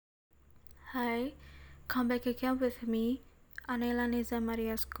Hi, come back again with me, Anela Neza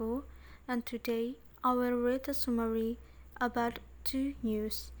Mariasco, and today I will read a summary about two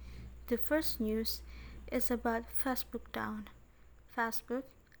news. The first news is about Facebook down. Facebook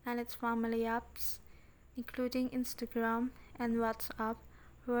and its family apps, including Instagram and WhatsApp,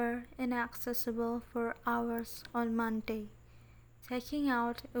 were inaccessible for hours on Monday, taking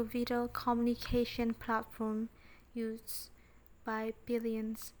out a vital communication platform used by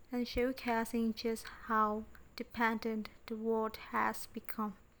billions and showcasing just how dependent the world has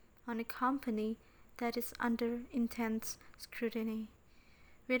become on a company that is under intense scrutiny.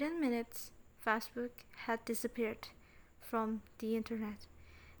 Within minutes, Facebook had disappeared from the internet.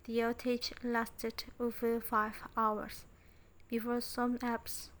 The outage lasted over 5 hours before some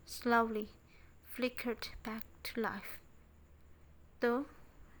apps slowly flickered back to life. Though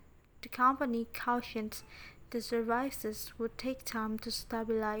the company cautioned the services would take time to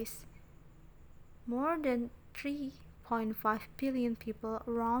stabilize, more than 3.5 billion people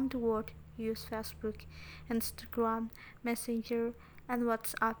around the world use Facebook, Instagram, Messenger, and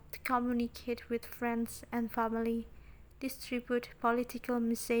WhatsApp to communicate with friends and family, distribute political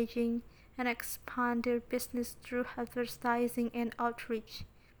messaging, and expand their business through advertising and outreach.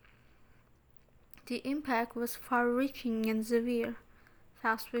 The impact was far-reaching and severe.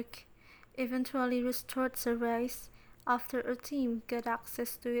 Facebook eventually restored service after a team got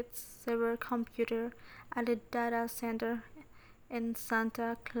access to its server computer at a data center in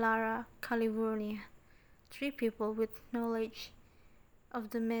Santa Clara, California. 3 people with knowledge of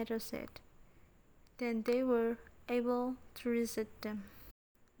the matter said. Then they were able to reset them.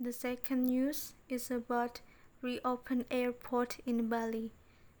 The second news is about reopened airport in Bali.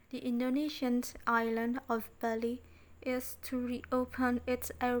 The Indonesian island of Bali is to reopen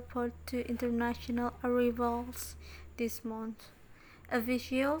its airport to international arrivals this month,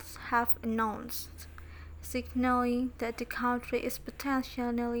 officials have announced, signaling that the country is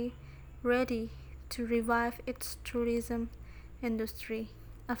potentially ready to revive its tourism industry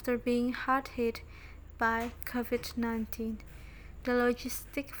after being hard hit by COVID-19. The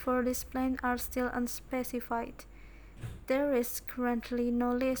logistics for this plan are still unspecified. There is currently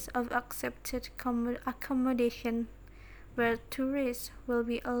no list of accepted accommodation where tourists will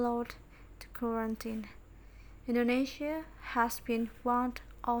be allowed to quarantine. Indonesia has been one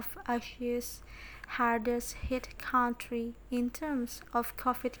of Asia's hardest hit countries in terms of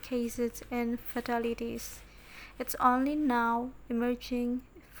COVID cases and fatalities. It's only now emerging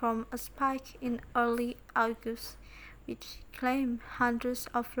from a spike in early August, which claimed hundreds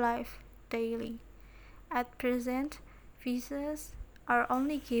of lives daily. At present, visas are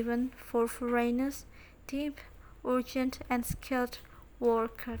only given for foreigners, deemed urgent and skilled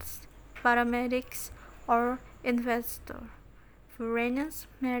workers, paramedics, or investors. Foreigners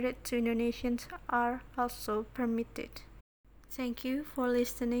married to Indonesians are also permitted. Thank you for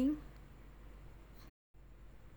listening.